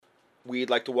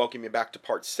We'd like to welcome you back to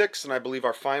part 6, and I believe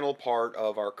our final part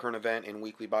of our current event and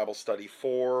weekly Bible study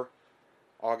for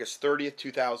August 30th,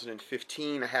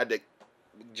 2015. I had to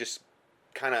just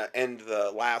kind of end the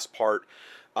last part.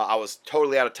 I was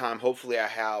totally out of time. Hopefully I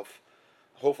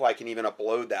can even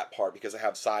upload that part because I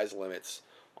have size limits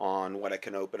on what I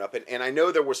can open up. And I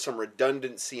know there was some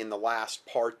redundancy in the last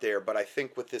part there, but I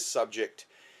think with this subject,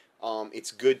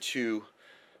 it's good to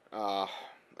uh,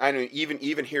 I know even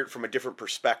hear it from a different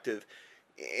perspective.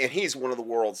 And he's one of the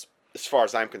world's, as far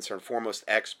as I'm concerned, foremost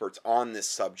experts on this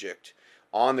subject,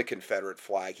 on the Confederate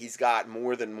flag. He's got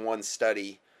more than one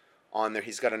study on there.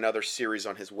 He's got another series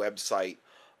on his website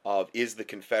of "Is the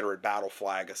Confederate Battle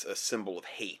Flag a symbol of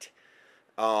hate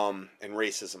and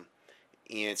racism?"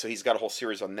 And so he's got a whole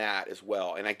series on that as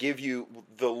well. And I give you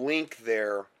the link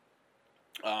there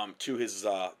to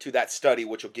that study,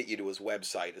 which will get you to his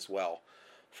website as well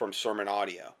from Sermon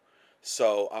Audio.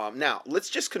 So now let's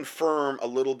just confirm a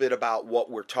little bit about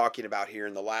what we're talking about here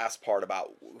in the last part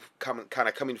about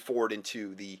coming forward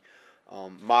into the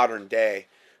modern day.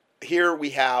 Here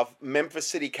we have Memphis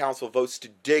City Council votes to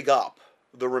dig up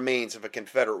the remains of a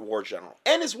Confederate war general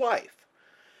and his wife.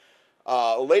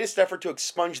 Latest effort to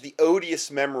expunge the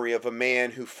odious memory of a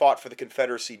man who fought for the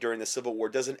Confederacy during the Civil War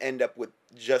doesn't end up with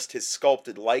just his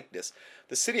sculpted likeness.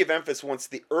 The city of Memphis wants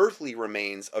the earthly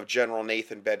remains of General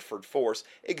Nathan Bedford Forrest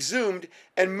exhumed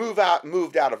and moved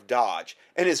out of Dodge,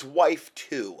 and his wife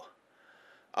too.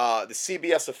 The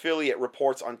CBS affiliate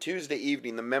reports on Tuesday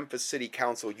evening the Memphis City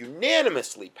Council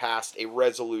unanimously passed a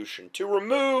resolution to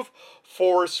remove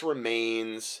Forrest's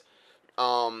remains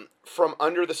from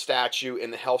under the statue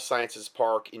in the Health Sciences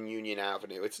Park in Union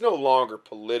Avenue. It's no longer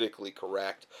politically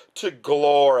correct to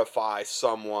glorify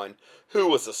someone who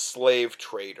was a slave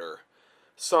trader,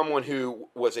 someone who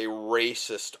was a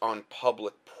racist on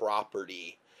public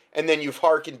property. And then you've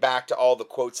hearkened back to all the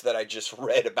quotes that I just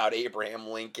read about Abraham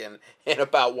Lincoln and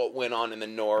about what went on in the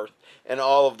North and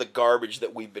all of the garbage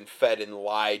that we've been fed and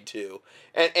lied to.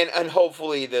 And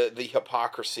hopefully the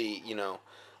hypocrisy,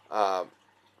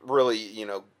 really,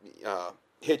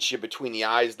 hits you between the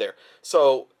eyes there.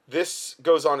 So this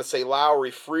goes on to say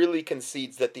Lowry freely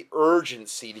concedes that the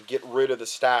urgency to get rid of the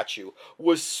statue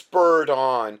was spurred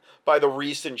on by the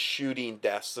recent shooting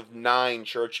deaths of 9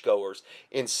 churchgoers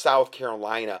in South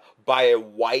Carolina by a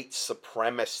white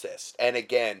supremacist. And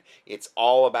again, it's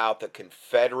all about the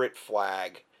Confederate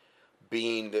flag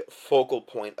being the focal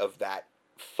point of that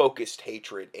focused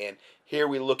hatred. And here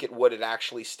we look at what it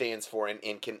actually stands for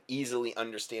and can easily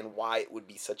understand why it would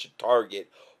be such a target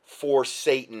for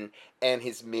Satan and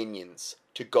his minions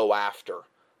to go after.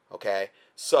 Okay?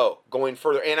 So, going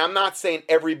further, and I'm not saying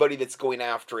everybody that's going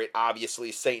after it obviously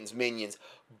is Satan's minions,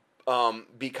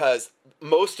 because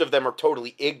most of them are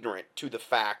totally ignorant to the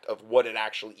fact of what it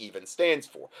actually even stands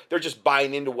for. They're just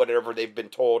buying into whatever they've been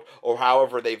told or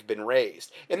however they've been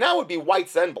raised. And that would be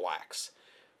whites and blacks,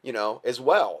 as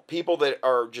well. People that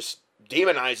are just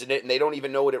demonizing it and they don't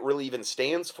even know what it really even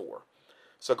stands for.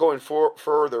 So going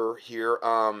further here,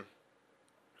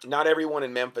 not everyone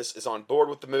in Memphis is on board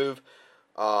with the move,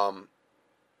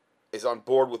 is on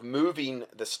board with moving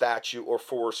the statue or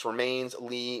Forrest remains.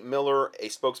 Lee Miller, a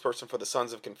spokesperson for the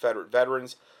Sons of Confederate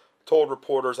Veterans, told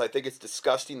reporters, "I think it's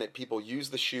disgusting that people use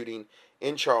the shooting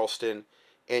in Charleston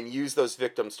and use those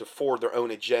victims to forward their own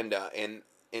agenda and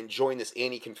join this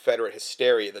anti-Confederate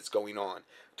hysteria that's going on.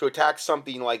 To attack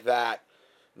something like that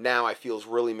now I feel is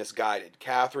really misguided."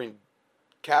 Catherine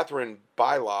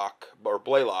Blaylock,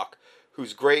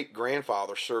 whose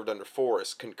great-grandfather served under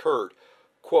Forrest, concurred,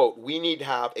 quote, "We need to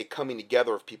have a coming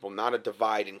together of people, not a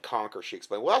divide and conquer," she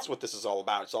explained. Well, that's what this is all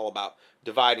about. It's all about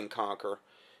divide and conquer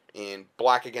and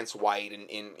black against white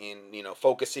and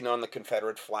focusing on the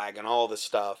Confederate flag and all this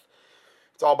stuff.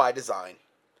 It's all by design.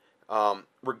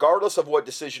 Regardless of what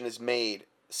decision is made,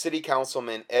 City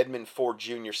Councilman Edmund Ford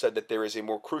Jr. said that there is a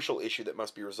more crucial issue that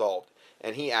must be resolved.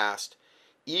 And he asked,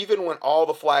 even when all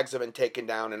the flags have been taken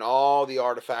down and all the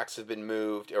artifacts have been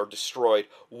moved or destroyed,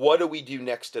 what do we do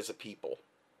next as a people?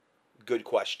 Good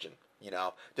question.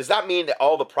 Does that mean that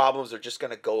all the problems are just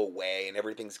going to go away and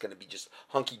everything's going to be just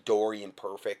hunky-dory and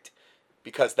perfect?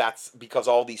 Because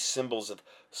all these symbols of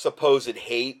supposed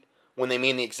hate, when they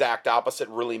mean the exact opposite,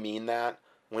 really mean that?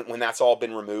 When that's all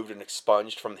been removed and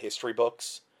expunged from the history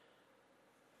books?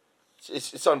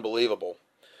 It's unbelievable.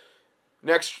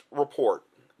 Next report.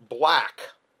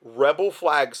 Black rebel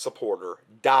flag supporter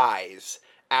dies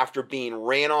after being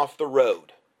ran off the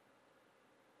road.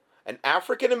 An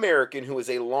African American who was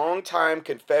a longtime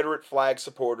Confederate flag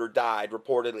supporter died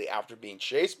reportedly after being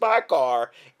chased by a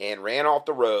car and ran off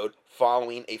the road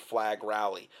following a flag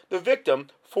rally. The victim,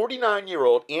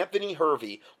 49-year-old Anthony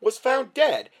Hervey, was found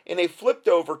dead in a flipped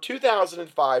over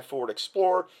 2005 Ford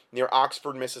Explorer near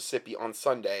Oxford, Mississippi on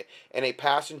Sunday, and a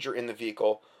passenger in the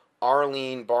vehicle,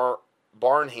 Arlene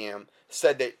Barnham,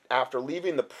 said that after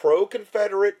leaving the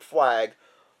pro-Confederate flag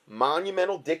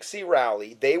Monumental Dixie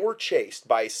rally, they were chased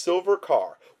by a silver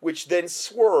car, which then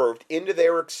swerved into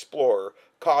their Explorer,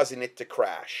 causing it to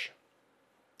crash.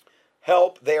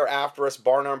 "Help, they are after us,"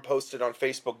 Barnum posted on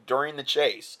Facebook during the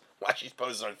chase. Why she's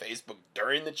posted on Facebook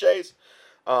during the chase?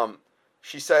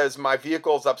 She says, "My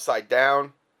vehicle is upside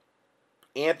down.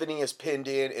 Anthony is pinned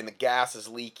in and the gas is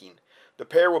leaking." The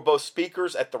pair were both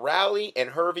speakers at the rally,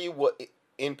 and Hervey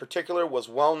in particular was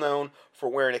well known for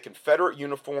wearing a Confederate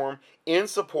uniform in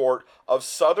support of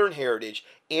Southern heritage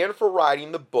and for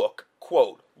writing the book,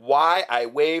 quote, "Why I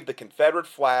Wave the Confederate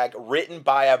Flag," written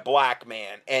by a black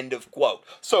man, end of quote.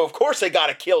 So of course they got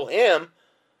to kill him.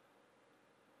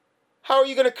 How are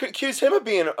you going to accuse him of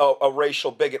being a racial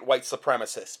bigot, white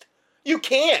supremacist? You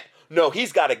can't. No,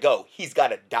 he's got to go. He's got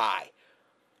to die.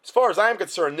 As far as I'm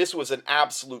concerned, this was an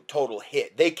absolute total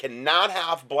hit. They cannot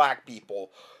have black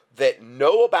people that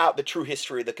know about the true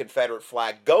history of the Confederate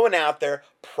flag going out there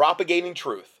propagating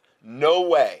truth. No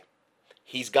way.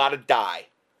 He's got to die.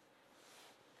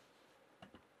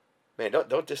 Man,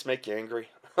 don't this make you angry?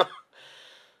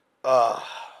 The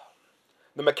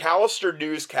McAllister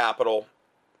News Capital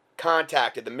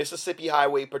contacted the Mississippi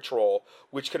Highway Patrol,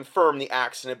 which confirmed the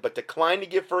accident but declined to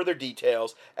give further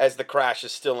details as the crash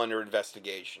is still under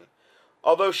investigation.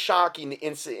 Although shocking, the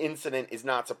incident is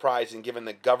not surprising given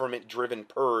the government-driven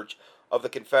purge of the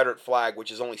Confederate flag, which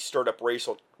has only stirred up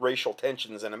racial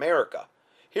tensions in America.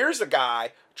 Here's a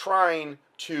guy trying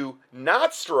to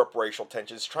not stir up racial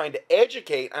tensions, trying to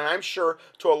educate, and I'm sure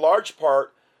to a large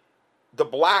part, the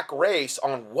black race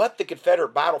on what the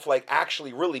Confederate battle flag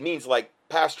actually really means, like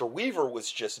Pastor Weaver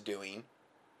was just doing.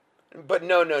 But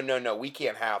no, we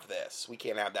can't have this. We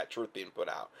can't have that truth being put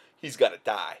out. He's got to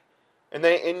die. And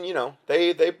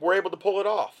they were able to pull it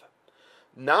off.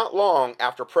 Not long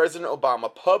after President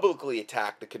Obama publicly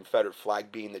attacked the Confederate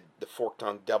flag, being the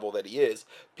fork-tongued devil that he is,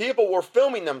 people were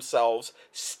filming themselves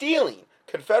stealing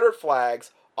Confederate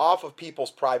flags off of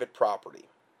people's private property.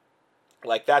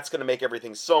 Like, that's going to make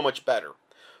everything so much better.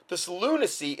 This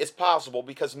lunacy is possible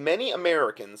because many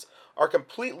Americans are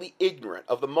completely ignorant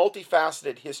of the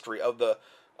multifaceted history of the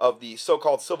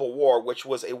so-called Civil War, which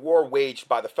was a war waged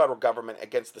by the federal government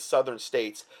against the southern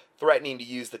states, threatening to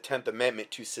use the 10th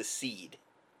Amendment to secede.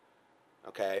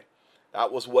 Okay?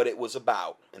 That was what it was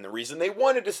about. And the reason they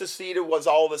wanted to secede was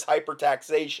all this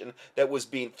hyper-taxation that was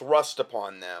being thrust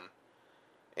upon them.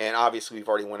 And obviously we've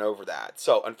already went over that.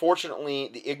 So, unfortunately,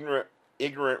 the ignorant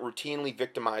routinely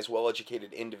victimize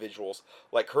well-educated individuals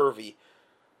like Hervey,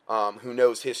 who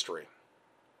knows history.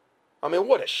 I mean,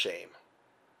 what a shame.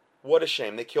 What a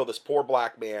shame. They killed this poor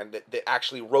black man that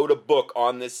actually wrote a book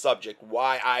on this subject,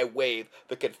 Why I Wave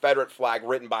the Confederate Flag,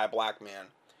 written by a black man.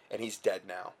 And he's dead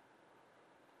now.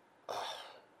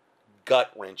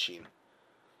 Gut-wrenching.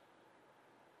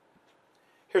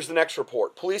 Here's the next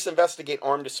report. Police investigate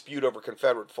armed dispute over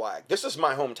Confederate flag. This is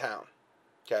my hometown.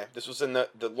 Okay, this was in the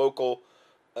local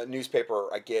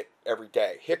newspaper I get every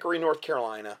day. Hickory, North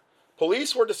Carolina.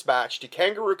 Police were dispatched to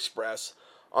Kangaroo Express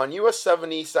on US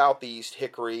 70 Southeast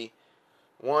Hickory,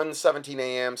 1:17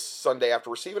 a.m. Sunday after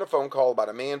receiving a phone call about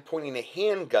a man pointing a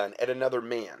handgun at another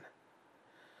man.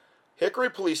 Hickory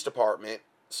Police Department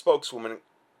spokeswoman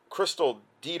Crystal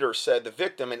Dieter said the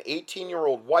victim, an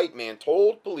 18-year-old white man,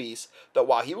 told police that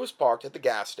while he was parked at the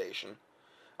gas station,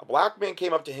 a black man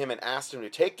came up to him and asked him to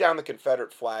take down the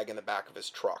Confederate flag in the back of his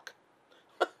truck.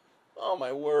 Oh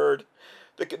my word.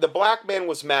 The black man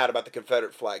was mad about the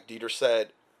Confederate flag, Dieter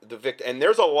said. The victim, and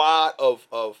there's a lot of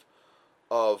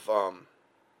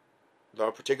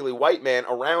particularly white men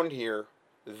around here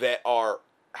that are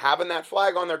having that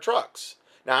flag on their trucks.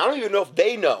 Now, I don't even know if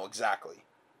they know exactly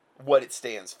what it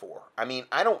stands for. I mean,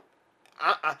 I don't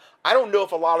know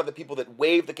if a lot of the people that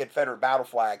wave the Confederate battle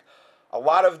flag, a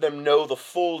lot of them know the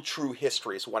full true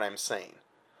history is what I'm saying.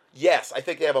 Yes, I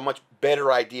think they have a much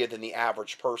better idea than the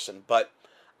average person, but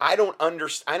I don't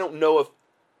know if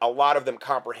a lot of them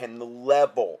comprehend the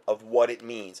level of what it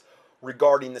means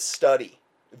regarding the study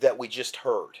that we just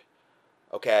heard.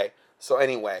 Okay? So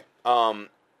anyway,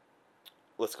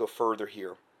 let's go further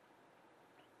here.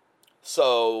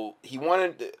 So he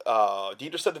wanted,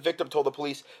 Dieter said the victim told the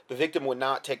police the victim would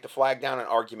not take the flag down. An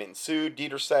argument ensued.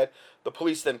 Dieter said the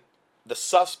police then the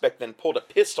suspect then pulled a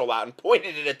pistol out and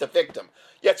pointed it at the victim.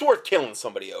 Yeah, it's worth killing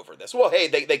somebody over this. Well, hey,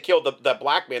 they killed the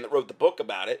black man that wrote the book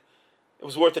about it. It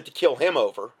was worth it to kill him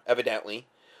over, evidently.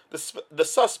 The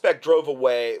suspect drove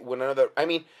away when another, I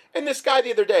mean, and this guy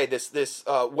the other day,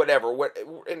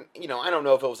 and, you know, I don't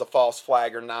know if it was a false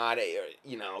flag or not,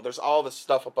 you know, there's all this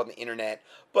stuff up on the internet,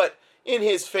 but in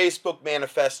his Facebook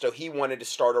manifesto, he wanted to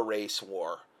start a race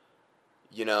war,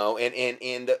 you know,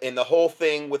 and the whole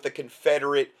thing with the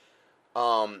Confederate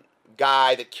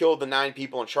guy that killed the 9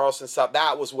 people in Charleston South,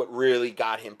 that was what really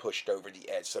got him pushed over the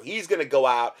edge. So he's going to go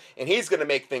out and he's going to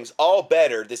make things all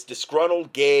better, this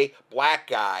disgruntled gay black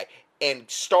guy, and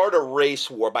start a race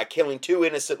war by killing 2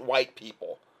 innocent white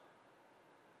people.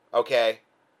 Okay?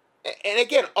 And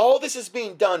again, all this is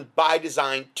being done by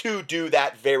design to do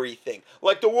that very thing.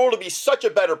 Like, the world would be such a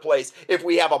better place if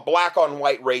we have a black on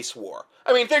white race war.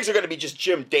 I mean, things are going to be just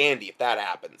Jim Dandy if that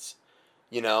happens.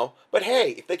 You know? But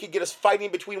hey, if they could get us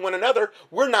fighting between one another,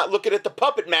 we're not looking at the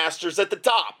puppet masters at the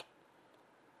top.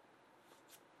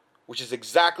 Which is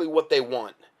exactly what they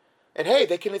want. And hey,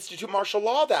 they can institute martial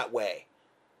law that way.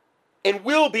 And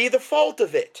we'll be the fault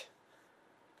of it.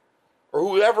 Or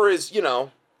whoever is, you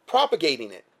know,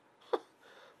 propagating it.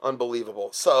 Unbelievable.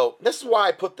 So, this is why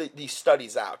I put these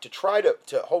studies out. To try to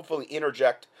hopefully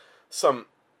interject some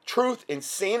truth and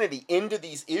sanity into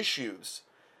these issues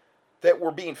that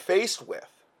we're being faced with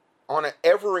on an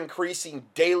ever-increasing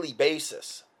daily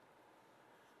basis.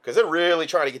 Because they're really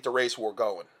trying to get the race war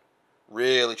going.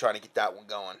 Really trying to get that one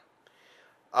going.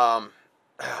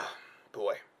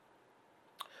 Boy.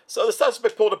 So the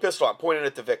suspect pulled a pistol out, pointed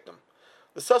at the victim.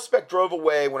 The suspect drove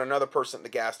away when another person at the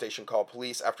gas station called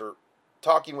police. After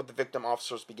talking with the victim,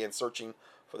 officers began searching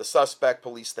for the suspect.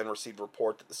 Police then received a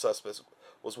report that the suspect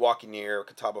was walking near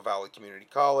Catawba Valley Community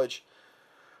College.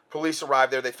 Police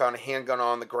arrived there. They found a handgun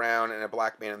on the ground and a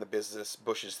black man in the business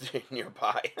bushes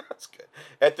nearby. That's good.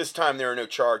 At this time, there are no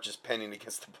charges pending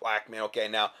against the black man. Okay,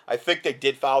 now, I think they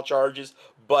did file charges,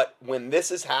 but when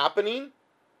this is happening,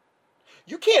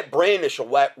 you can't brandish a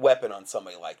weapon on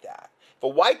somebody like that. If a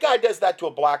white guy does that to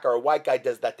a black or a white guy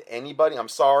does that to anybody, I'm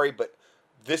sorry, but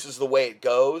this is the way it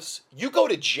goes. You go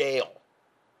to jail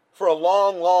for a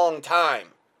long, long time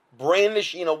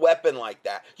brandishing a weapon like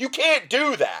that. You can't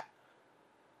do that.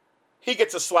 He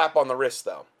gets a slap on the wrist,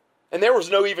 though. And there was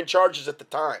no even charges at the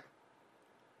time.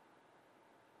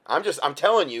 I'm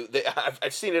telling you, that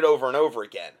I've seen it over and over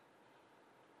again.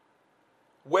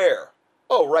 Where?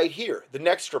 Oh, right here. The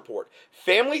next report.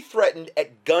 Family threatened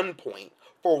at gunpoint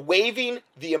for waving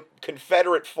the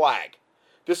Confederate flag.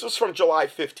 This was from July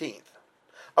 15th.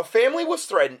 A family was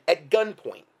threatened at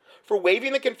gunpoint for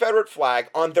waving the Confederate flag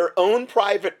on their own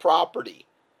private property.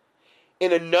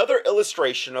 In another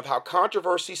illustration of how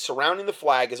controversy surrounding the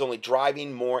flag is only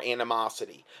driving more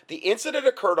animosity. The incident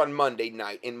occurred on Monday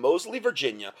night in Moseley,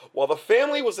 Virginia, while the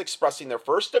family was expressing their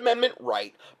First Amendment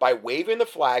right by waving the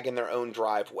flag in their own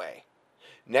driveway,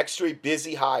 next to a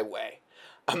busy highway.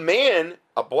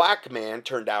 A black man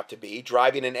turned out to be,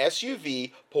 driving an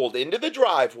SUV, pulled into the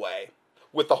driveway,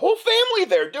 with the whole family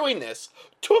there doing this,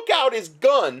 took out his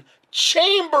gun,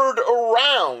 chambered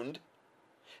around,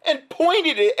 and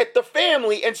pointed it at the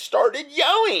family and started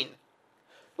yelling.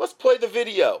 Let's play the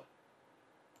video.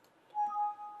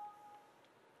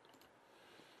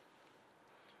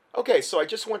 Okay, so I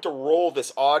just went to roll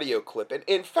this audio clip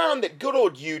and found that good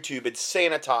old YouTube had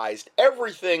sanitized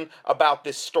everything about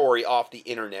this story off the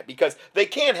internet because they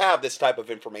can't have this type of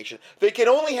information. They can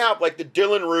only have like the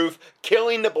Dylan Roof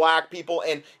killing the black people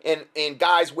and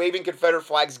guys waving Confederate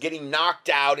flags getting knocked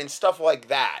out and stuff like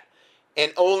that.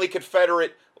 And only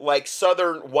Confederate, like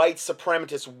Southern white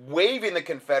supremacists waving the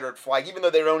Confederate flag, even though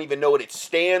they don't even know what it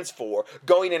stands for,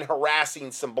 going and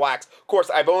harassing some blacks. Of course,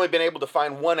 I've only been able to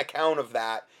find one account of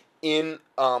that in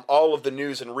all of the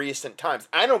news in recent times.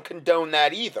 I don't condone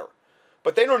that either.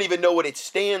 But they don't even know what it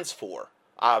stands for,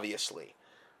 obviously.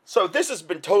 So this has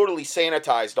been totally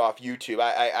sanitized off YouTube.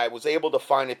 I was able to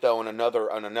find it, though, on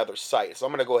another site. So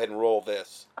I'm going to go ahead and roll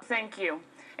this. Thank you.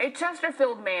 A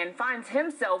Chesterfield man finds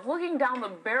himself looking down the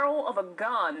barrel of a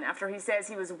gun after he says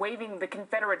he was waving the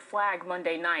Confederate flag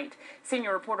Monday night.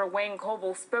 Senior reporter Wayne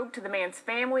Coble spoke to the man's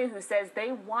family, who says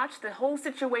they watched the whole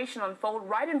situation unfold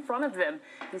right in front of them.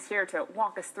 He's here to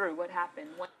walk us through what happened.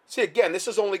 See, again, this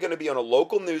is only going to be on a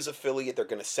local news affiliate. They're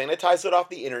going to sanitize it off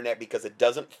the internet because it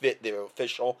doesn't fit the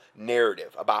official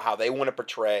narrative about how they want to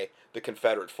portray the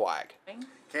Confederate flag.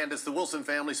 Candace, the Wilson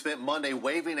family spent Monday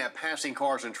waving at passing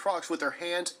cars and trucks with their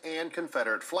hands and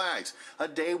Confederate flags. A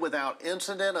day without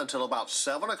incident until about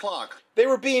 7 o'clock. They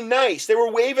were being nice. They were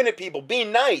waving at people,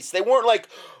 being nice. They weren't like,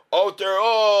 out there,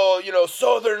 oh, you know,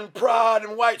 Southern pride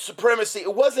and white supremacy.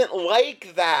 It wasn't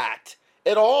like that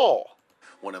at all.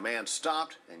 When a man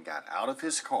stopped and got out of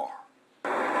his car.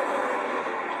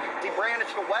 He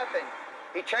brandished a weapon.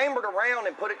 He chambered around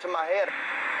and put it to my head.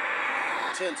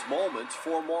 Tense moments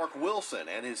for Mark Wilson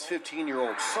and his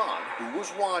 15-year-old son who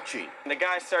was watching. The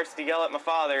guy starts to yell at my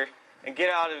father and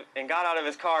got out of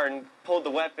his car and pulled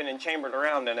the weapon and chambered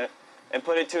around in it and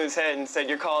put it to his head and said,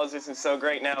 "Your cause isn't so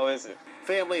great now, is it?"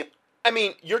 Family. I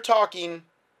mean, you're talking,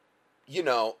 you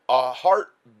know, a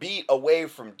heartbeat away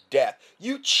from death.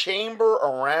 You chamber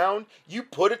around, you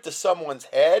put it to someone's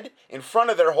head in front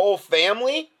of their whole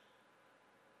family.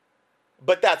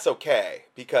 But that's okay,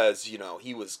 because, you know,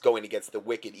 he was going against the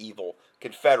wicked, evil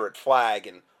Confederate flag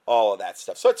and all of that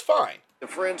stuff. So it's fine. The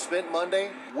friends spent Monday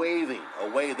waving,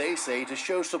 a way they say to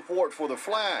show support for the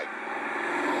flag.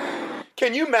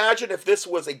 Can you imagine if this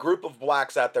was a group of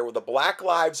blacks out there with the Black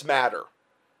Lives Matter?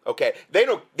 Okay, they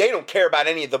don't care about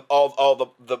any of the all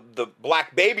the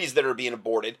black babies that are being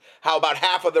aborted. How about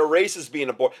half of their race is being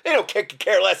aborted? They don't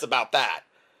care less about that.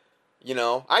 You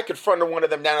know, I confronted one of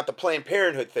them down at the Planned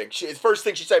Parenthood thing. First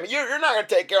thing she said, you're not going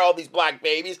to take care of all these black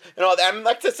babies and all that. I mean,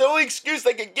 that's the only excuse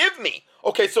they could give me.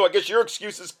 Okay, so I guess your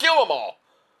excuse is kill them all.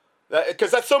 Because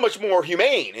that's so much more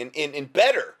humane and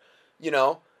better, you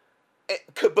know.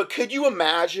 But could you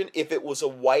imagine if it was a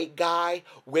white guy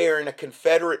wearing a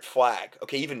Confederate flag?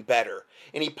 Okay, even better.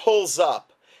 And he pulls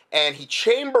up and he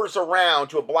chambers around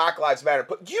to a Black Lives Matter.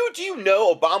 But do you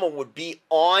know Obama would be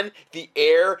on the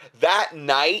air that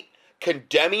night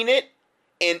condemning it,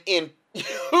 and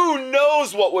who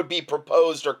knows what would be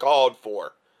proposed or called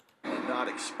for. Not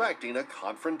expecting a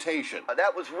confrontation.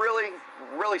 That was really,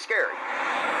 really scary.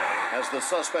 As the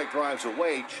suspect drives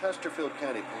away, Chesterfield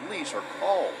County Police are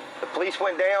called. The police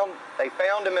went down, they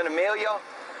found him in Amelia,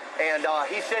 and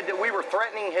he said that we were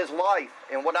threatening his life.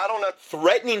 And what I don't know...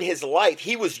 Threatening his life?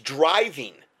 He was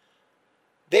driving.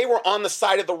 They were on the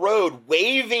side of the road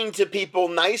waving to people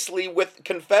nicely with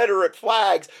Confederate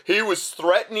flags. He was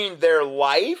threatening their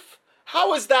life?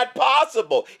 How is that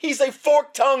possible? He's a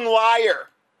fork-tongued liar.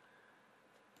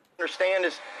 Understand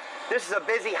is this is a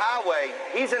busy highway.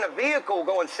 He's in a vehicle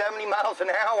going 70 miles an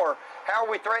hour. How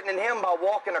are we threatening him by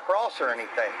walking across or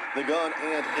anything? The gun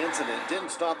and incident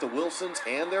didn't stop the Wilsons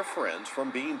and their friends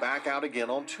from being back out again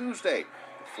on Tuesday.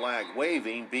 The flag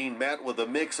waving being met with a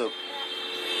mix of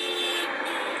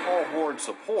call horn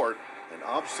support and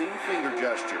obscene finger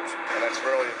gestures. And that's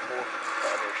really important to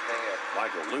understand.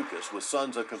 Michael Lucas, with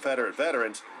Sons of Confederate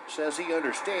Veterans, says he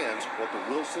understands what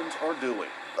the Wilsons are doing.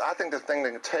 I think the thing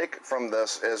to take from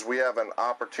this is we have an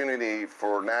opportunity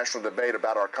for national debate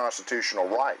about our constitutional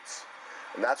rights.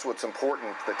 And that's what's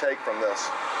important to take from this.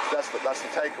 That's the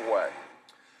takeaway.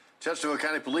 Chesterfield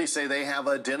County Police say they have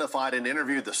identified and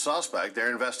interviewed the suspect.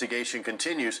 Their investigation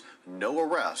continues. No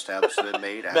arrests have been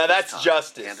made at Now this that's time.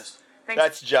 justice. Candace?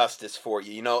 That's justice for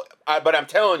you, you know. But I'm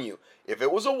telling you, if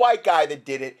it was a white guy that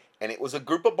did it, and it was a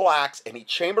group of blacks, and he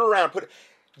chambered around,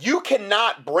 you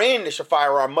cannot brandish a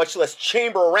firearm, much less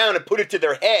chamber around and put it to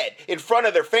their head in front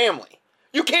of their family.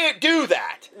 You can't do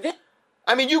that.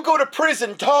 I mean, you go to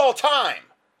prison all time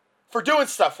for doing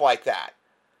stuff like that.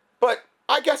 But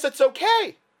I guess it's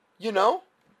okay, you know?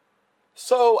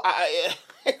 So,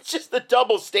 it's just the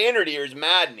double standard here is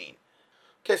maddening.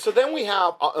 Okay, so then we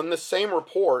have, on the same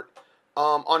report,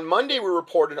 on Monday we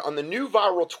reported on the new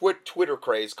viral Twitter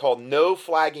craze called No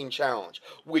Flagging Challenge,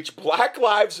 which Black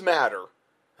Lives Matter,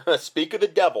 speak of the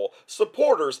devil,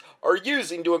 supporters are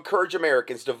using to encourage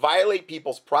Americans to violate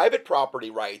people's private property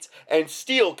rights and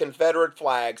steal Confederate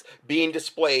flags being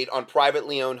displayed on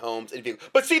privately owned homes and vehicles.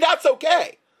 But see, that's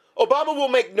okay. Obama will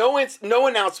make no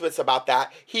announcements about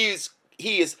that. He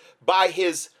is by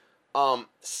his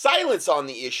silence on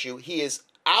the issue, he is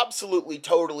absolutely,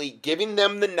 totally giving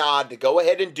them the nod to go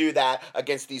ahead and do that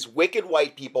against these wicked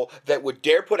white people that would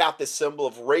dare put out this symbol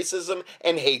of racism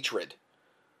and hatred.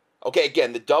 Okay,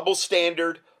 again, the double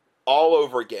standard all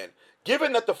over again.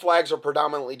 Given that the flags are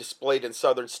predominantly displayed in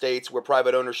southern states where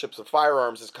private ownership of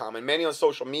firearms is common, many on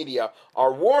social media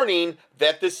are warning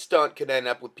that this stunt could end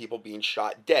up with people being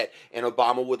shot dead. And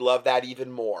Obama would love that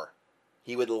even more.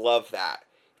 He would love that.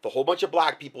 If a whole bunch of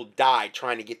black people died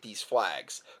trying to get these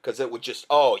flags, because it would just,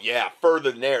 oh yeah,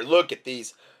 further than there, look at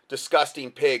these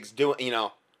disgusting pigs doing, you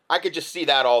know, I could just see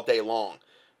that all day long.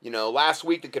 You know, last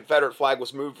week the Confederate flag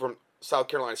was moved from South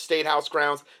Carolina State House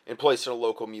grounds and placed in a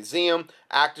local museum.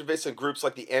 Activists and groups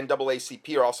like the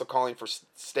NAACP are also calling for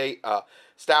state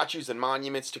statues and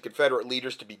monuments to Confederate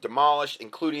leaders to be demolished,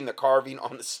 including the carving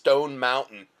on the Stone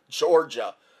Mountain,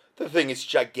 Georgia. The thing is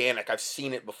gigantic. I've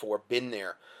seen it before, been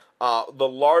there. The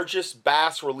largest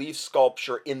bas relief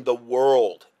sculpture in the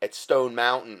world at Stone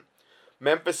Mountain.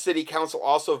 Memphis City Council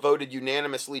also voted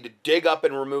unanimously to dig up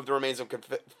and remove the remains of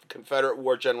Confederate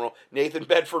War General Nathan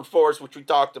Bedford Forrest, which we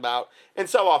talked about, and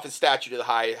sell off his statue to the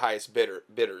highest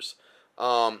bidders.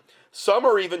 Some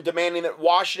are even demanding that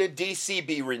Washington, D.C.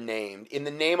 be renamed in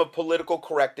the name of political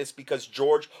correctness because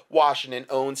George Washington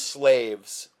owned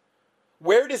slaves.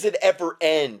 Where does it ever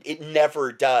end? It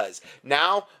never does.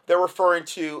 Now they're referring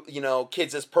to,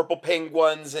 kids as purple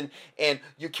penguins, and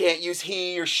you can't use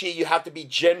he or she. You have to be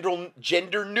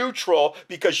gender neutral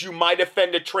because you might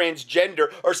offend a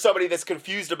transgender or somebody that's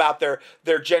confused about their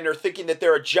gender, thinking that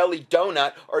they're a jelly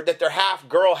donut or that they're half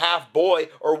girl, half boy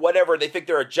or whatever. They think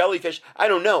they're a jellyfish. I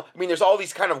don't know. I mean, there's all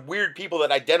these kind of weird people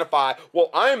that identify, well,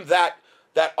 I'm that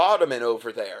ottoman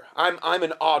over there. I'm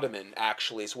an ottoman,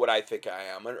 actually, is what I think I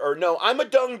am. Or no, I'm a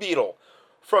dung beetle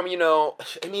from,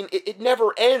 it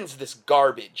never ends, this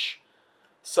garbage.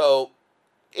 So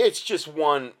it's just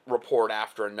one report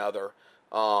after another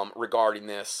regarding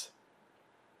this.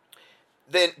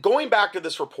 Then going back to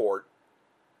this report,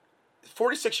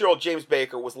 46-year-old James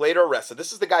Baker was later arrested.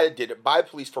 This is the guy that did it, by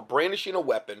police for brandishing a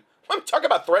weapon. I'm talking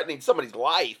about threatening somebody's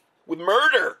life with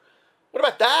murder. What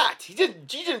about that? He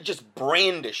didn't just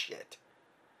brandish it.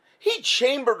 He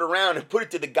chambered around and put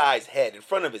it to the guy's head in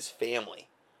front of his family.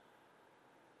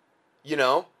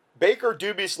 Baker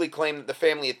dubiously claimed that the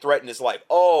family had threatened his life.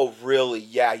 Oh, really?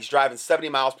 Yeah, he's driving 70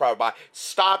 miles per hour by,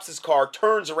 stops his car,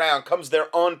 turns around, comes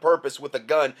there on purpose with a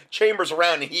gun, chambers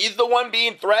around, and he's the one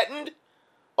being threatened?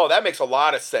 Oh, that makes a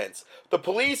lot of sense. The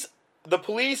police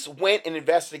went and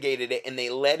investigated it, and they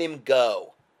let him go.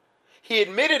 He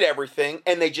admitted everything,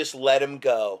 and they just let him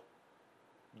go.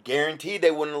 Guaranteed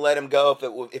they wouldn't let him go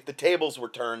if the tables were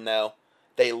turned, though.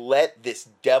 They let this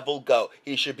devil go.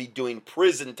 He should be doing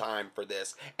prison time for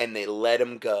this, and they let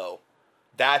him go.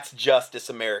 That's Justice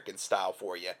American style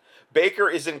for you. Baker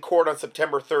is in court on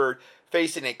September 3rd,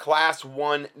 facing a Class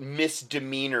 1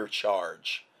 misdemeanor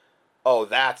charge. Oh,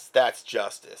 that's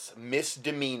justice.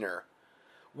 Misdemeanor.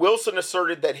 Wilson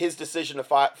asserted that his decision to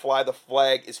fly the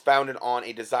flag is founded on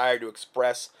a desire to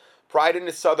express pride in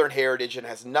his Southern heritage and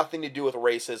has nothing to do with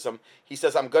racism. He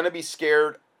says, I'm not going to be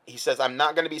scared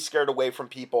away from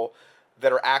people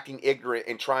that are acting ignorant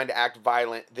and trying to act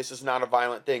violent. This is not a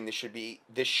violent thing.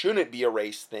 This shouldn't be a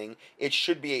race thing. It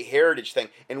should be a heritage thing.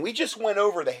 And we just went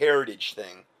over the heritage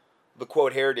thing, the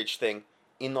quote heritage thing,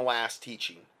 in the last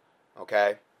teaching.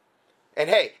 Okay? And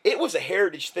hey, it was a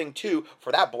heritage thing too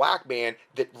for that black man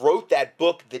that wrote that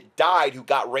book that died, who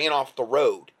got ran off the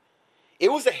road.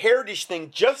 It was a heritage thing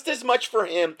just as much for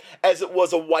him as it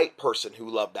was a white person who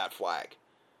loved that flag.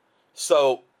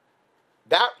 So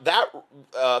that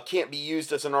can't be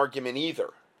used as an argument either.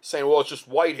 Saying, well, it's just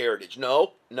white heritage.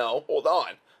 No, hold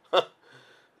on.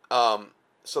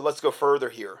 So let's go further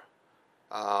here.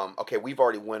 Okay, we've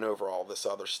already went over all this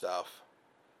other stuff.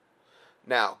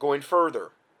 Now, going further.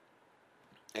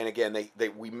 And again,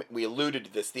 we alluded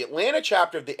to this. The Atlanta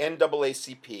chapter of the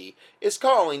NAACP is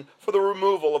calling for the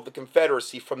removal of the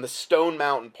Confederacy from the Stone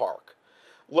Mountain Park.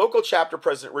 Local chapter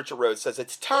president Richard Rhodes says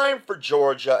it's time for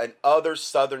Georgia and other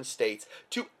southern states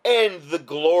to end the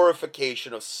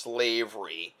glorification of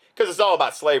slavery. Because it's all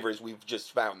about slavery, as we've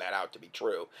just found that out to be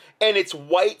true. And it's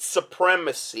white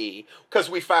supremacy, because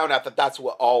we found out that that's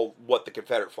what the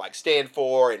Confederate flag stand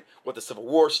for and what the Civil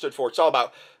War stood for. It's all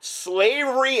about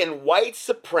slavery and white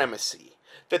supremacy.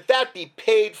 That be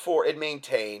paid for and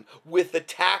maintained with the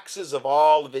taxes of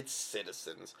all of its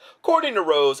citizens. According to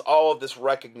Rose, all of this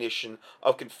recognition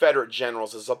of Confederate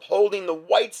generals is upholding the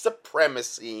white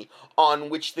supremacy on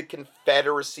which the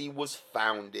Confederacy was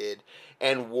founded.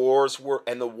 And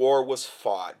the war was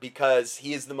fought, because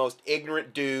he is the most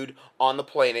ignorant dude on the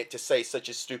planet to say such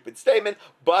a stupid statement.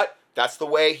 But that's the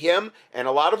way him and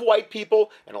a lot of white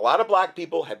people and a lot of black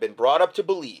people have been brought up to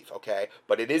believe, okay?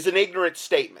 But it is an ignorant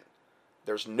statement.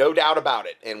 There's no doubt about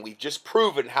it, and we've just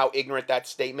proven how ignorant that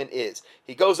statement is.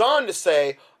 He goes on to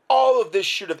say, all of this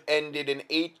should have ended in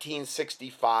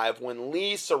 1865 when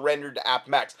Lee surrendered to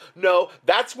Appomattox. No,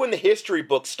 that's when the history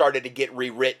books started to get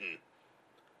rewritten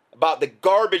about the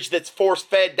garbage that's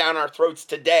force-fed down our throats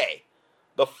today.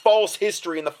 The false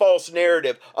history and the false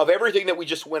narrative of everything that we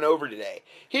just went over today.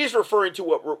 He's referring to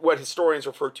what historians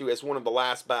refer to as one of the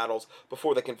last battles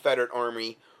before the Confederate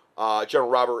Army. General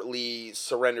Robert Lee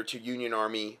surrendered to Union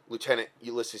Army Lieutenant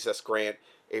Ulysses S. Grant,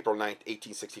 April 9th,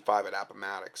 1865 at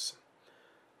Appomattox.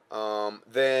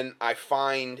 Then I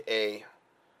find a,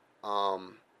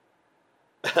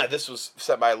 this was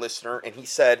sent by a listener, and he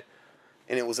said,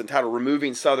 and it was entitled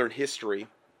Removing Southern History.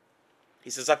 He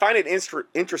says, I find it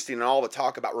interesting in all the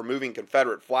talk about removing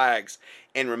Confederate flags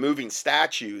and removing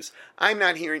statues. I'm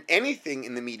not hearing anything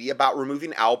in the media about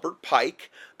removing Albert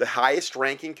Pike, the highest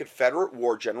ranking Confederate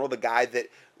war general, the guy that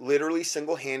literally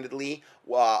single-handedly,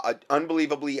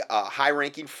 unbelievably high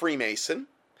ranking Freemason,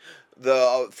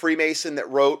 the Freemason that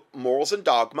wrote Morals and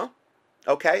Dogma.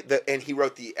 Okay, and he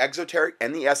wrote the exoteric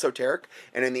and the esoteric,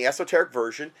 and in the esoteric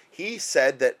version, he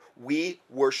said that we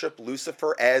worship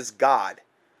Lucifer as God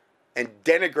and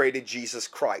denigrated Jesus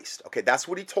Christ. Okay, that's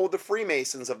what he told the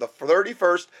Freemasons of the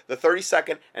 31st, the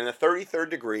 32nd, and the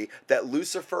 33rd degree, that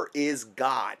Lucifer is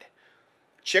God.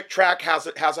 Chick Tract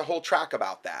has a whole track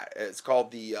about that. It's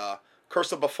called the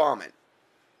Curse of Baphomet.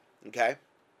 Okay,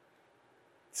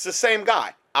 it's the same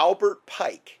guy, Albert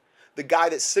Pike. The guy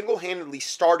that single-handedly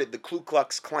started the Ku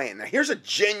Klux Klan. Now, here's a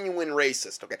genuine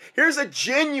racist, okay? Here's a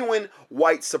genuine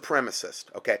white supremacist,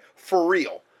 okay? For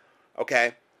real,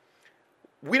 okay?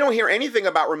 We don't hear anything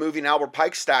about removing Albert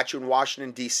Pike's statue in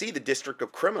Washington, D.C., the District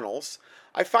of Criminals.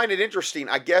 I find it interesting.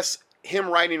 I guess him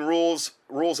writing rules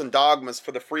and dogmas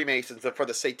for the Freemasons and for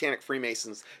the Satanic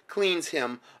Freemasons cleans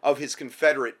him of his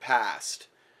Confederate past.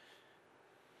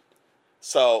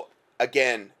 So,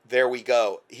 again, there we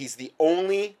go. He's the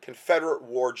only Confederate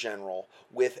war general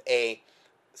with a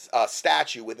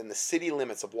statue within the city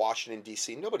limits of Washington,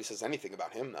 D.C. Nobody says anything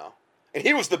about him, though. And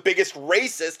he was the biggest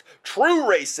racist, true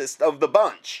racist of the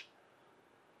bunch.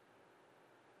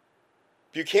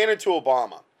 Buchanan to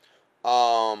Obama.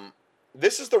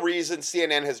 This is the reason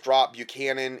CNN has dropped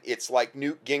Buchanan. It's like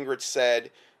Newt Gingrich said,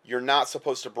 you're not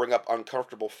supposed to bring up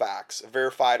uncomfortable facts.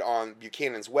 Verified on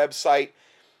Buchanan's website.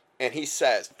 And he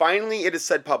says, finally it is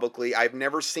said publicly, I've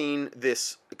never seen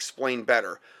this explained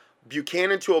better.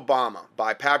 Buchanan to Obama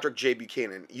by Patrick J.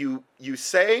 Buchanan. You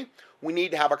say we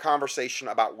need to have a conversation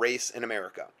about race in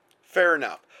America. Fair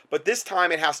enough. But this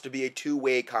time it has to be a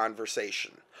two-way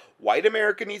conversation. White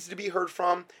America needs to be heard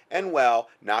from and, well,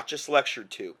 not just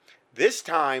lectured to. This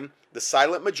time, the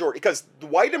silent majority, because the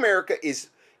white America is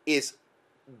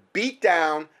beat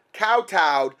down,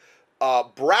 kowtowed,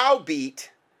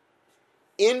 browbeat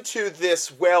into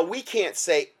this, well, we can't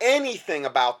say anything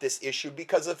about this issue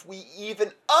because if we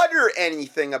even utter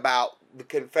anything about the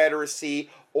Confederacy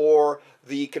or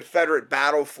the Confederate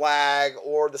battle flag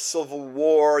or the Civil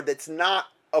War that's not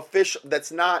official,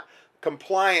 that's not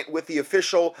compliant with the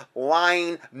official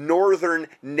lying Northern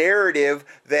narrative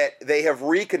that they have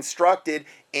reconstructed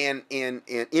and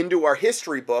into our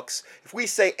history books, if we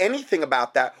say anything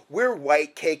about that, we're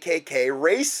white KKK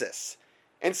racists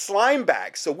and slime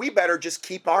bags, so we better just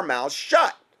keep our mouths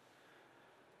shut.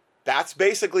 That's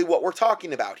basically what we're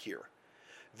talking about here.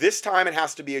 This time it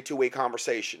has to be a two-way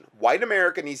conversation. White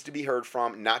America needs to be heard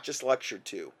from, not just lectured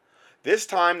to. This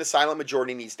time the silent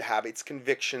majority needs to have its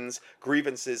convictions,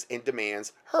 grievances, and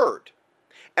demands heard.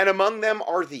 And among them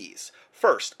are these.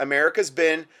 First, America's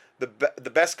been the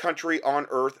best country on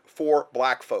earth for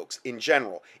black folks in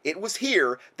general. It was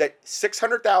here that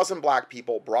 600,000 black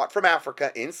people brought from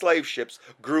Africa in slave ships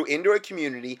grew into a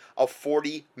community of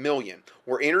 40 million,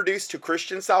 were introduced to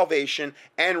Christian salvation,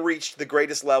 and reached the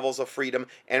greatest levels of freedom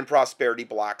and prosperity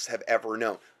blacks have ever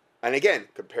known. And again,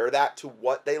 compare that to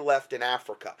what they left in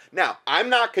Africa. Now, I'm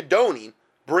not condoning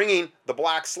bringing the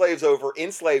black slaves over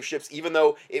in slave ships, even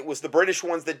though it was the British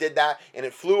ones that did that, and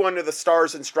it flew under the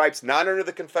stars and stripes, not under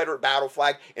the Confederate battle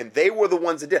flag, and they were the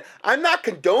ones that did it. I'm not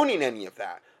condoning any of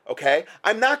that, okay?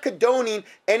 I'm not condoning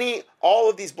all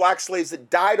of these black slaves that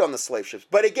died on the slave ships.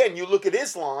 But again, you look at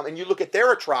Islam, and you look at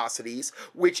their atrocities,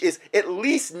 which is at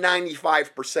least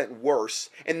 95%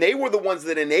 worse, and they were the ones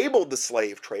that enabled the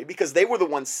slave trade, because they were the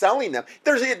ones selling them.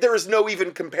 There is no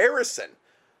even comparison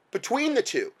between the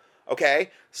two. Okay,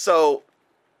 so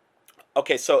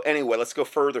anyway, let's go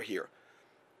further here.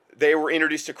 They were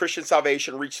introduced to Christian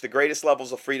salvation, reached the greatest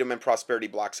levels of freedom and prosperity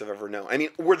blacks have ever known. I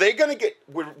mean, were they going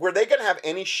to have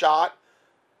any shot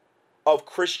of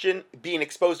being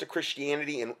exposed to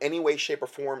Christianity in any way, shape, or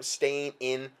form, staying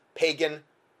in pagan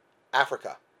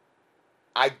Africa?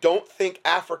 I don't think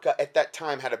Africa at that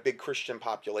time had a big Christian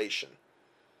population.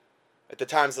 At the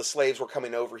times the slaves were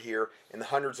coming over here in the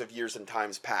hundreds of years in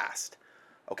times past.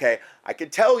 Okay, I can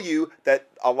tell you that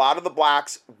a lot of the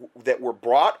blacks that were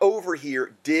brought over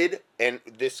here did, and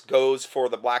this goes for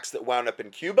the blacks that wound up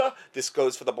in Cuba, this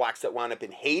goes for the blacks that wound up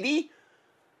in Haiti,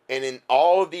 and in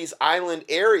all of these island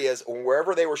areas, or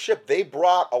wherever they were shipped, they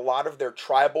brought a lot of their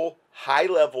tribal,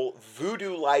 high-level,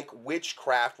 voodoo-like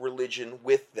witchcraft religion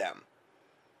with them.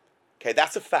 Okay,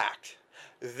 that's a fact.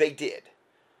 They did.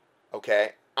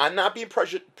 Okay? I'm not being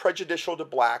prejudicial to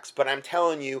blacks, but I'm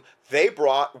telling you, they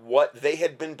brought what they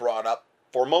had been brought up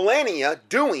for millennia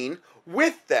doing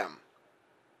with them.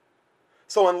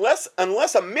 So unless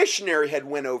a missionary had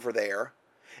went over there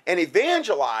and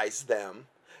evangelized them,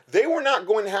 they were not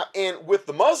going to have, and with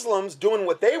the Muslims doing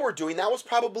what they were doing, that was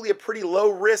probably a pretty low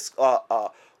risk,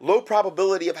 low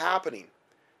probability of happening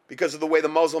because of the way the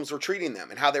Muslims were treating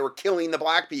them and how they were killing the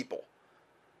black people.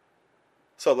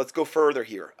 So let's go further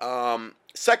here.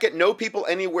 Second, no people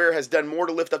anywhere has done more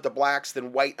to lift up the blacks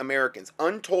than white Americans.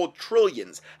 Untold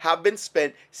trillions have been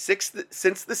spent since the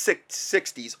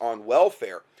 60s on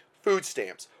welfare, food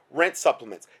stamps, rent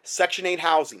supplements, Section 8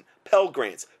 housing, Pell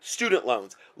Grants, student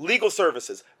loans, legal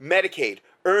services, Medicaid,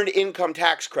 earned income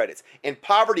tax credits, and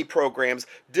poverty programs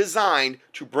designed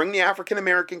to bring the African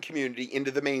American community into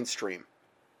the mainstream.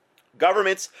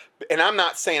 Governments, and I'm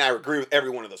not saying I agree with every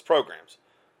one of those programs,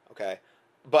 okay,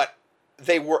 but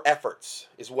they were efforts,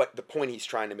 is what the point he's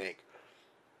trying to make.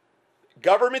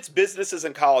 Governments, businesses,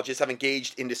 and colleges have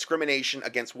engaged in discrimination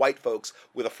against white folks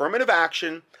with affirmative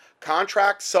action,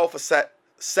 contract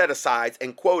set-asides,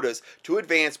 and quotas to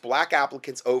advance black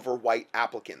applicants over white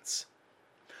applicants.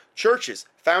 Churches,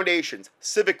 foundations,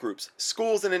 civic groups,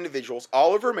 schools, and individuals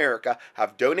all over America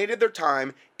have donated their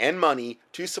time and money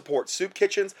to support soup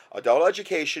kitchens, adult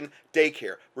education,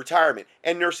 daycare, retirement,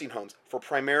 and nursing homes for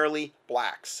primarily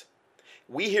blacks.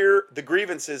 We hear the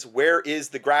grievances. Where is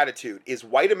the gratitude? Is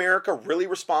white America really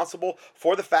responsible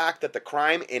for the fact that the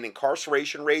crime and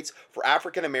incarceration rates for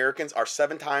African Americans are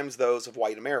 7 times those of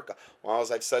white America? Well,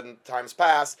 as I've said in times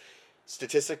past,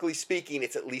 statistically speaking,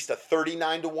 it's at least a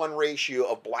 39-to-1 ratio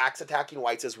of blacks attacking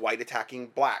whites as white attacking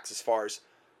blacks as far as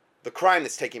the crime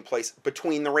that's taking place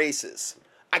between the races.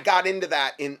 I got into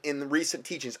that in the recent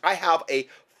teachings. I have a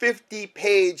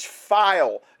 50-page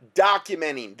file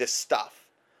documenting this stuff.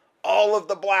 All of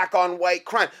the black on white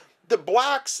crime. The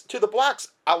blacks,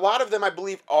 a lot of them I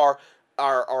believe are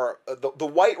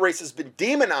the white race has been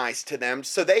demonized to them,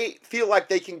 so they feel like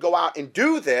they can go out and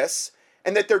do this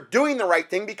and that they're doing the right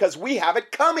thing because we have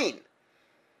it coming.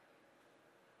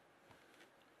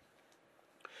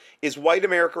 Is white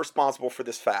America responsible for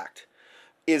this fact?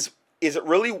 Is it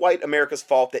really white America's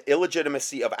fault that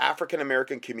illegitimacy of African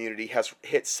American community has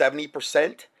hit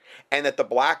 70%? And that the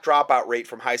black dropout rate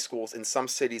from high schools in some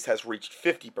cities has reached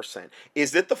 50%.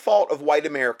 Is it the fault of white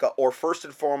America, or first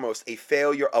and foremost, a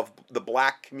failure of the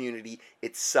black community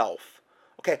itself?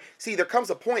 Okay, see, there comes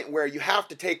a point where you have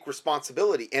to take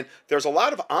responsibility. And there's a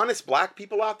lot of honest black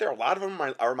people out there, a lot of them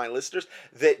are my listeners,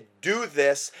 that do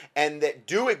this and that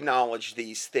do acknowledge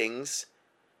these things.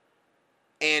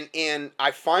 And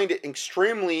I find it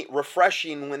extremely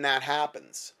refreshing when that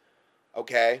happens.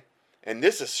 Okay? And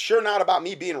this is sure not about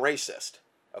me being racist,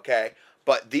 okay?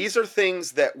 But these are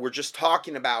things that we're just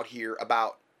talking about here,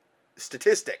 about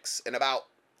statistics and about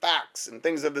facts and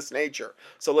things of this nature.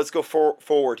 So let's go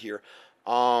forward here.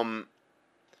 As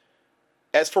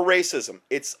for racism,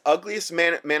 its ugliest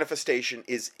manifestation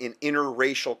is in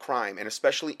interracial crime, and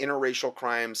especially interracial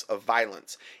crimes of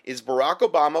violence. Is Barack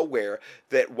Obama aware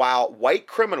that while white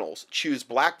criminals choose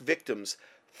black victims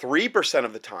 3%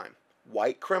 of the time,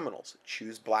 white criminals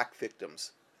choose black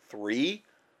victims 3%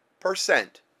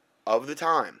 of the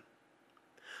time,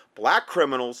 black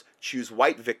criminals choose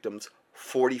white victims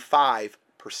 45%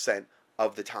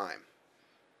 of the time.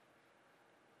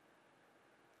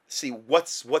 See,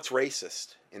 what's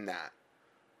racist in that?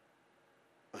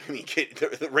 I mean,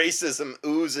 the racism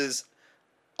oozes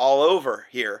all over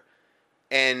here,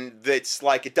 and it's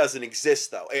like it doesn't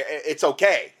exist, though. It's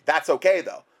okay. That's okay,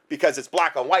 though, because it's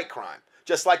black on white crime.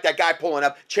 Just like that guy pulling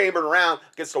up, chambering around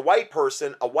against a white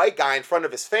person, a white guy in front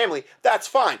of his family, that's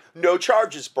fine. No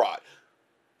charges brought.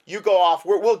 You go off,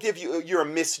 we'll give you, you're a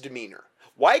misdemeanor.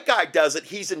 White guy does it,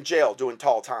 he's in jail doing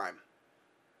tall time.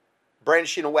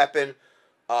 Brandishing a weapon,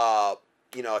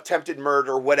 attempted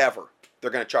murder, whatever they're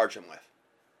going to charge him with.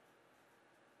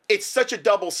 It's such a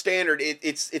double standard,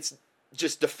 it's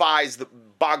just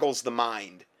boggles the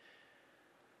mind.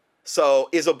 So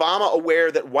is Obama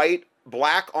aware that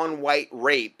black on white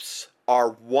rapes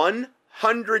are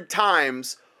 100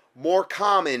 times more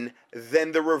common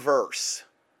than the reverse?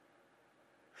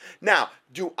 Now,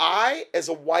 do I, as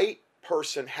a white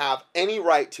person, have any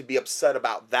right to be upset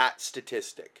about that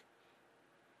statistic?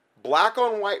 Black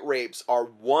on white rapes are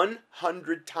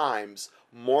 100 times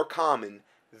more common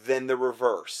than the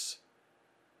reverse.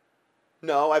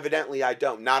 No, evidently I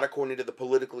don't. Not according to the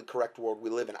politically correct world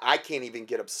we live in. I can't even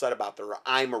get upset about that.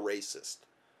 I'm a racist.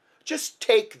 Just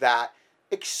take that,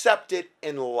 accept it,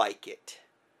 and like it.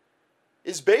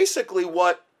 Is basically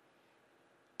what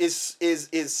is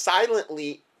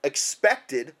silently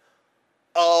expected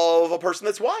of a person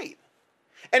that's white.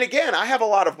 And again, I have a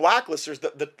lot of black listeners.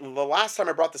 The last time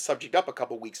I brought the subject up a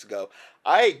couple weeks ago,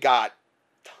 I got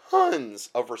tons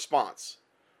of response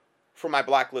for my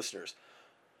black listeners,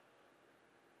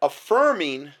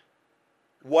 affirming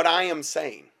what I am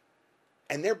saying.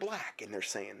 And they're black and they're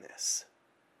saying this.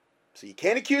 So you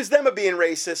can't accuse them of being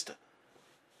racist.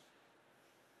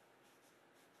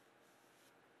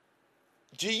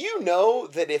 Do you know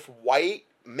that if white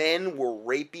men were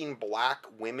raping black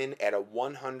women at a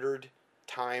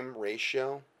 100-time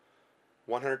ratio,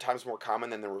 100 times more common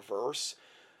than the reverse,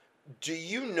 do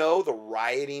you know the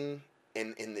rioting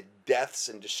and the deaths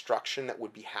and destruction that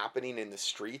would be happening in the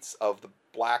streets of the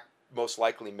black, most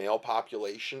likely male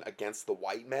population against the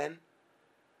white men?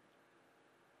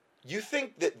 You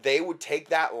think that they would take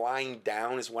that lying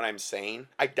down is what I'm saying?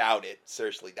 I doubt it.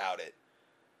 Seriously doubt it.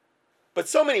 But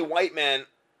so many white men,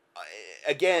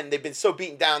 again, they've been so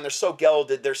beaten down, they're so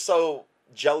gelded, they're so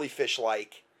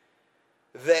jellyfish-like,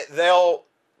 that they'll,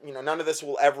 none of this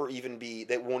will ever even be,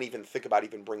 they won't even think about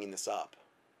even bringing this up.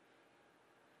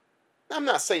 I'm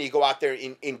not saying you go out there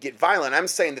and get violent. I'm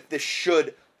saying that this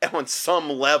should, on some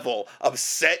level,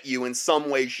 upset you in some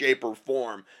way, shape, or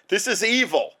form. This is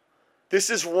evil. This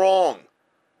is wrong,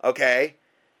 okay?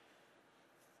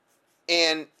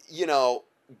 And,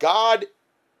 God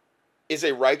is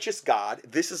a righteous God.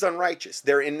 This is unrighteous.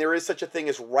 There is such a thing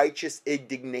as righteous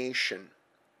indignation,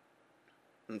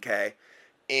 okay?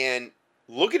 And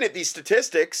looking at these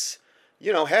statistics,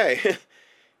 hey,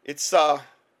 it's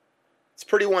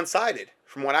pretty one-sided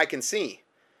from what I can see.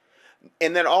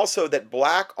 And then also that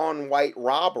black-on-white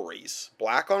robberies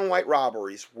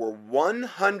were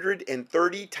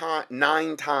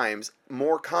 139 times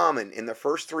more common in the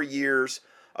first 3 years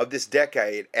of this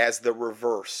decade as the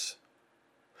reverse.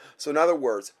 So in other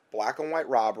words, black and white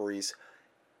robberies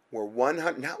were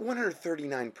not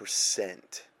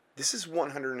 139%. This is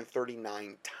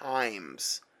 139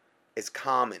 times as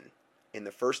common in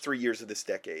the first 3 years of this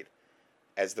decade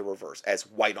as the reverse, as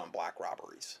white on black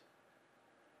robberies.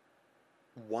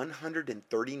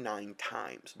 139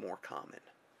 times more common.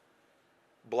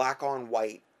 Black on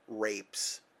white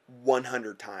rapes,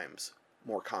 100 times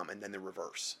more common than the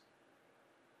reverse.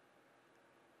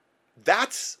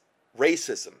 That's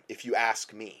racism, if you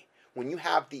ask me. When you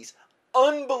have these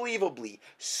unbelievably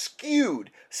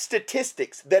skewed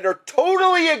statistics that are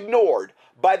totally ignored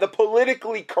by the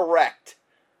politically correct,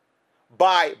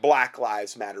 by Black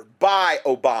Lives Matter, by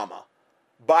Obama,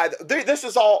 this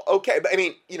is all okay. But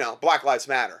Black Lives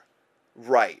Matter,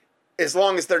 right? As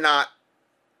long as they're not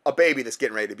a baby that's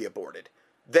getting ready to be aborted,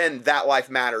 then that life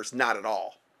matters not at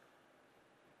all.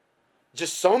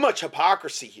 Just so much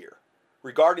hypocrisy here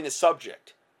regarding the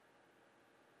subject.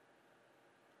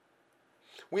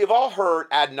 We have all heard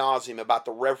ad nauseum about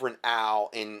the Reverend Al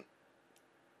and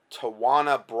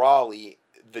Tawana Brawley,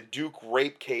 the Duke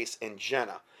rape case in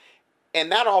Jenna,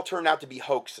 and that all turned out to be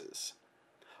hoaxes.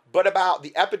 But about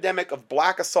the epidemic of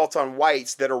black assaults on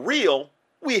whites that are real,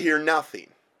 we hear nothing.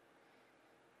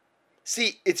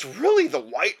 See, it's really the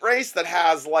white race that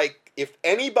has, if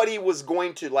anybody was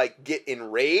going to, get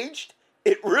enraged,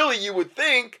 it really, you would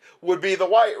think, would be the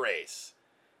white race.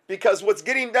 Because what's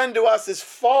getting done to us is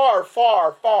far,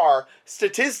 far, far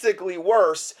statistically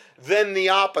worse than the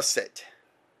opposite.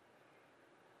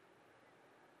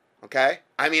 Okay?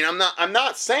 I'm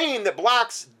not saying that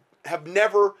blacks have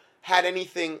never had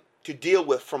anything to deal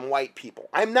with from white people.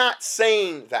 I'm not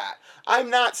saying that. I'm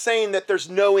not saying that there's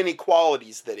no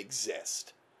inequalities that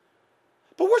exist.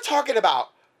 But we're talking about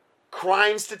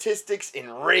crime statistics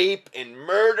and rape and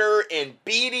murder and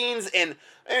beatings and,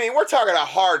 we're talking about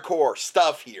hardcore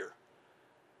stuff here.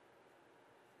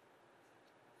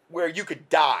 Where you could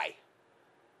die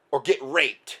or get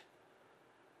raped,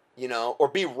 or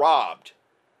be robbed.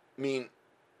 Not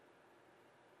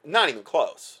even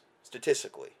close,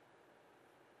 statistically.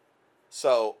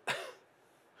 So,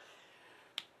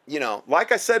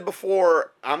 like I said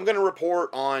before, I'm going to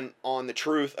report on the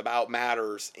truth about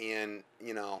matters. And,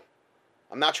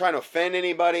 I'm not trying to offend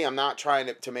anybody. I'm not trying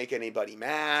to make anybody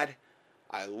mad.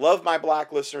 I love my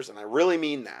black listeners, and I really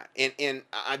mean that. And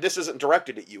this isn't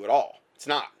directed at you at all. It's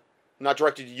not. I'm not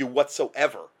directed at you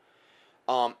whatsoever.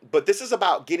 But this is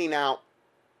about getting out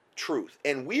truth.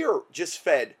 And we are just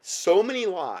fed so many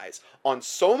lies on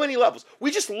so many levels.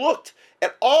 We just looked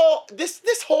at all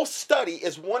this whole study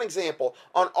is one example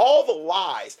on all the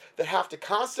lies that have to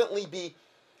constantly be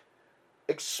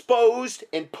exposed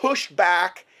and pushed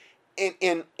back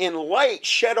and light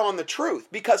shed on the truth,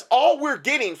 because all we're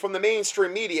getting from the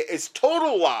mainstream media is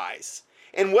total lies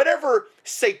and whatever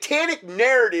satanic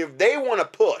narrative they want to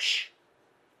push.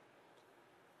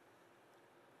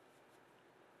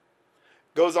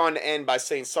 Goes on to end by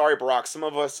saying, sorry, Barack, some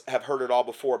of us have heard it all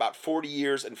before, about 40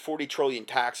 years and 40 trillion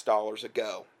tax dollars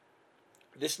ago.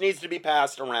 This needs to be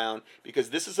passed around because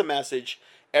this is a message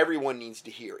everyone needs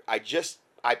to hear.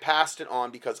 I passed it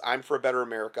on because I'm for a better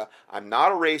America. I'm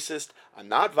not a racist. I'm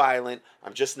not violent.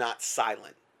 I'm just not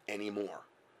silent anymore.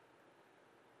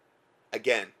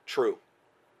 Again, true.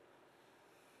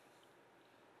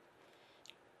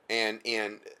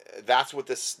 And that's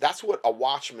what a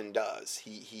watchman does.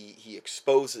 He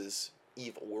exposes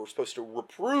evil. We're supposed to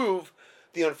reprove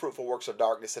the unfruitful works of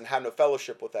darkness and have no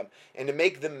fellowship with them, and to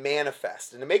make them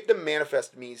manifest. And to make them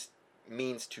manifest means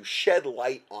to shed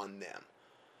light on them.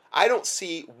 I don't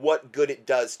see what good it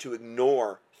does to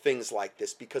ignore things like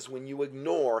this, because when you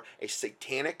ignore a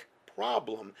satanic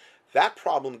problem, that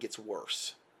problem gets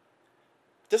worse.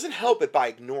 It doesn't help it by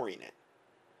ignoring it.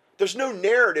 There's no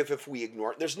narrative if we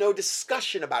ignore it. There's no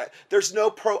discussion about it. There's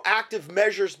no proactive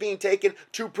measures being taken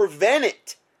to prevent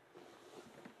it.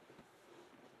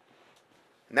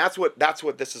 And that's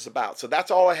what this is about. So that's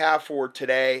all I have for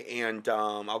today, and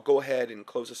I'll go ahead and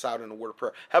close this out in a word of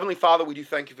prayer. Heavenly Father, we do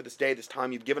thank you for this day, this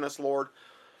time you've given us, Lord.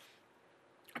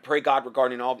 I pray, God,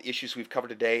 regarding all the issues we've covered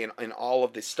today and all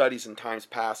of the studies in times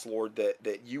past, Lord,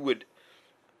 that you'd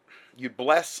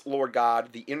bless, Lord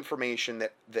God, the information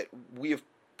that we have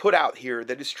put out here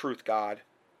that is truth, God.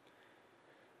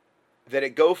 That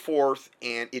it go forth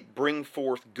and it bring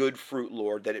forth good fruit,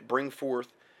 Lord. That it bring forth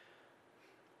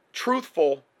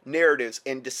truthful narratives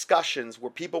and discussions where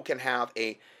people can have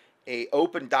a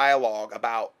open dialogue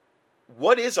about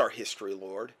what is our history,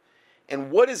 Lord, and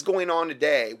what is going on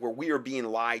today where we are being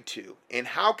lied to, and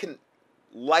how can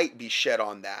light be shed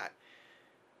on that,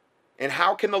 and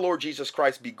how can the Lord Jesus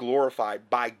Christ be glorified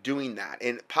by doing that,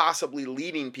 and possibly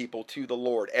leading people to the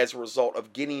Lord as a result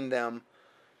of getting them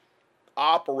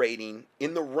operating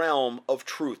in the realm of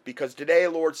truth. Because today,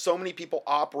 Lord, so many people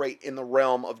operate in the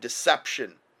realm of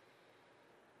deception.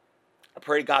 I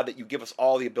pray, God, that you give us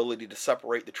all the ability to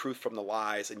separate the truth from the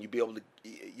lies, and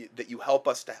that you help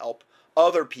us to help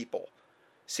other people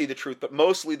see the truth, but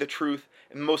mostly the truth,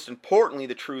 and most importantly,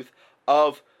 the truth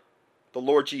of the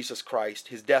Lord Jesus Christ,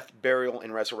 his death, burial,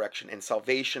 and resurrection, and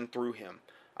salvation through him.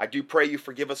 I do pray you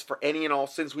forgive us for any and all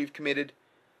sins we've committed,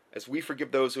 as we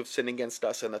forgive those who have sinned against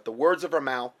us, and that the words of our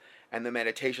mouth and the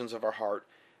meditations of our heart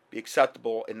be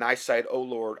acceptable in thy sight, O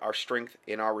Lord, our strength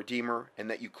and our Redeemer, and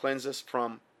that you cleanse us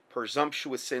from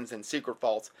presumptuous sins and secret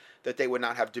faults, that they would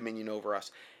not have dominion over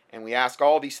us. And we ask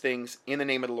all these things in the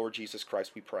name of the Lord Jesus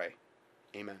Christ, we pray.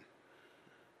 Amen.